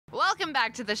Welcome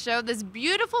back to the show. This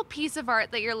beautiful piece of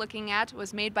art that you're looking at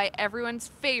was made by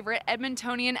everyone's favorite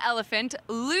Edmontonian elephant,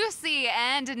 Lucy.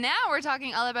 And now we're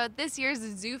talking all about this year's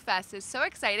Zoo Fest. It's so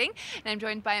exciting. And I'm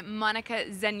joined by Monica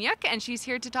Zeniuk, and she's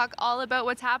here to talk all about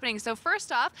what's happening. So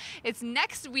first off, it's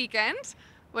next weekend.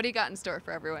 What do you got in store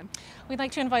for everyone? We'd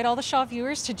like to invite all the Shaw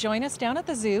viewers to join us down at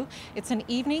the zoo. It's an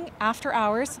evening after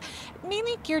hours,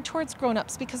 mainly geared towards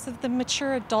grown-ups because of the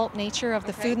mature adult nature of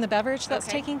the food and the beverage that's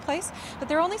taking place. But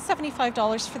they're only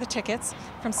 $75 for the tickets.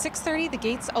 From 6:30, the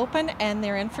gates open, and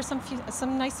they're in for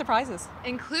some nice surprises.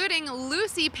 Including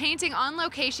Lucy painting on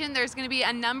location. There's going to be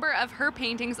a number of her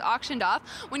paintings auctioned off.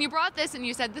 When you brought this and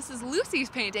you said this is Lucy's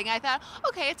painting, I thought,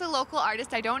 okay, it's a local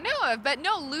artist I don't know of. But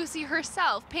no, Lucy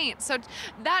herself paints. So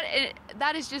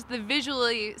that is just the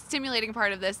visually stimulating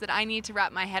part of this that I need to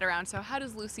wrap my head around. So how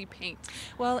does Lucy paint?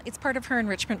 Well, it's part of her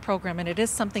enrichment program, and it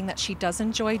is something that she does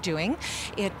enjoy doing.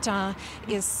 It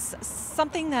is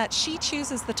something that she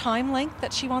chooses the time length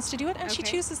that she wants to do it, and she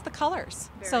chooses the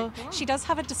colors. Very cool. She does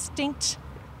have a distinct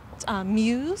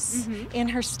muse in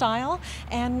her style,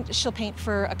 and she'll paint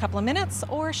for a couple of minutes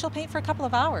or she'll paint for a couple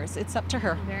of hours. It's up to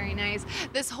her. Very nice.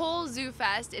 This whole Zoo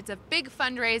Fest, it's a big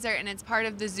fundraiser, and it's part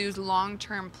of the zoo's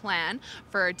long-term plan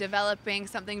for developing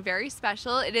something very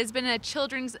special. It has been a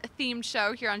children's themed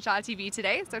show here on Shaw TV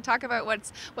today, so talk about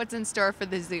what's in store for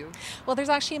the zoo. Well, there's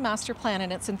actually a master plan,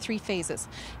 and it's in 3 phases.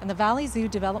 And the Valley Zoo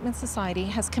Development Society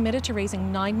has committed to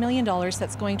raising $9 million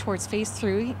that's going towards phase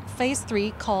 3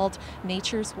 called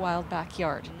Nature's Wild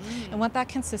Backyard. And what that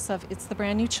consists of, it's the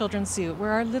brand new children's zoo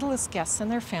where our littlest guests and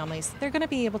their families, they're going to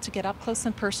be able to get up close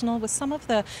and personal with some of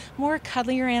the more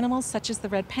cuddlier animals such as the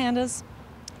red pandas,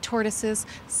 tortoises,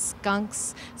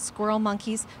 skunks, squirrel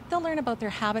monkeys. They'll learn about their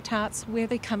habitats, where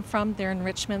they come from, their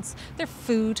enrichments, their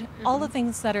food, all the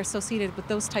things that are associated with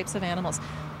those types of animals.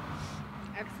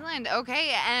 Excellent.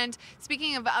 Okay, and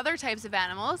speaking of other types of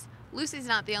animals, Lucy's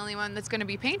not the only one that's going to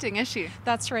be painting, is she?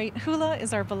 That's right. Hula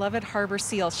is our beloved harbor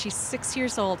seal. She's 6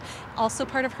 years old. Also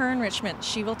part of her enrichment.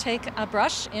 She will take a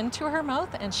brush into her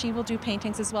mouth and she will do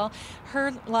paintings as well.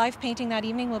 Her live painting that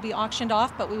evening will be auctioned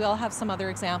off, but we will have some other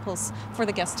examples for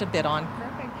the guests to bid on.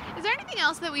 Perfect. Is there anything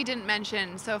else that we didn't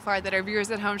mention so far that our viewers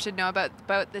at home should know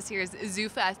about this year's Zoo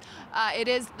Fest? It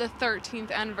is the 13th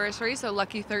anniversary, so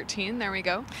lucky 13. There we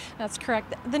go. That's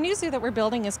correct. The new zoo that we're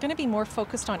building is going to be more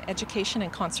focused on education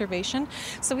and conservation.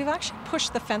 So we've actually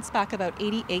pushed the fence back about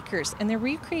 80 acres, and they're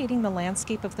recreating the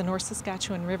landscape of the North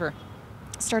Saskatchewan River,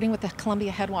 starting with the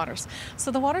Columbia headwaters. So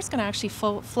the water's going to actually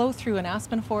flow through an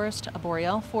aspen forest, a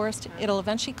boreal forest. It'll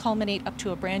eventually culminate up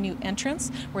to a brand new entrance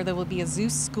where there will be a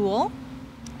zoo school,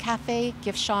 cafe,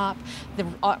 gift shop. The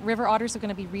river otters are going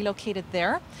to be relocated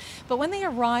there. But when they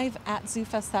arrive at Zoo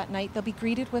Fest that night, they'll be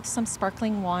greeted with some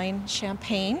sparkling wine,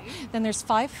 champagne. Then there's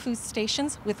 5 food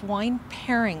stations with wine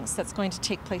pairings that's going to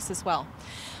take place as well.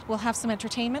 We'll have some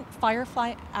entertainment.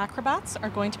 Firefly acrobats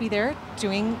are going to be there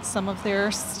doing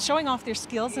showing off their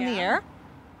skills in the air.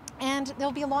 And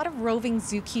there'll be a lot of roving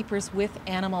zookeepers with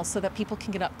animals so that people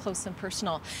can get up close and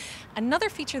personal. Another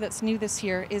feature that's new this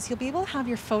year is you'll be able to have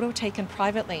your photo taken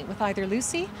privately with either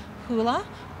Lucy, Hula,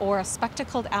 or a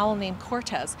spectacled owl named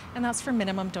Cortez, and that's for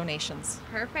minimum donations.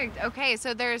 Perfect. Okay,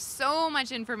 so there's so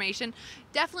much information.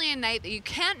 Definitely a night that you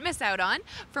can't miss out on.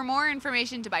 For more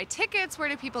information to buy tickets, where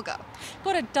do people go?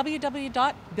 Go to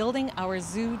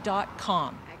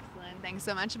www.buildingourzoo.com. Excellent. Thanks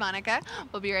so much, Monica.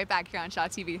 We'll be right back here on Shaw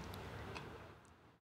TV.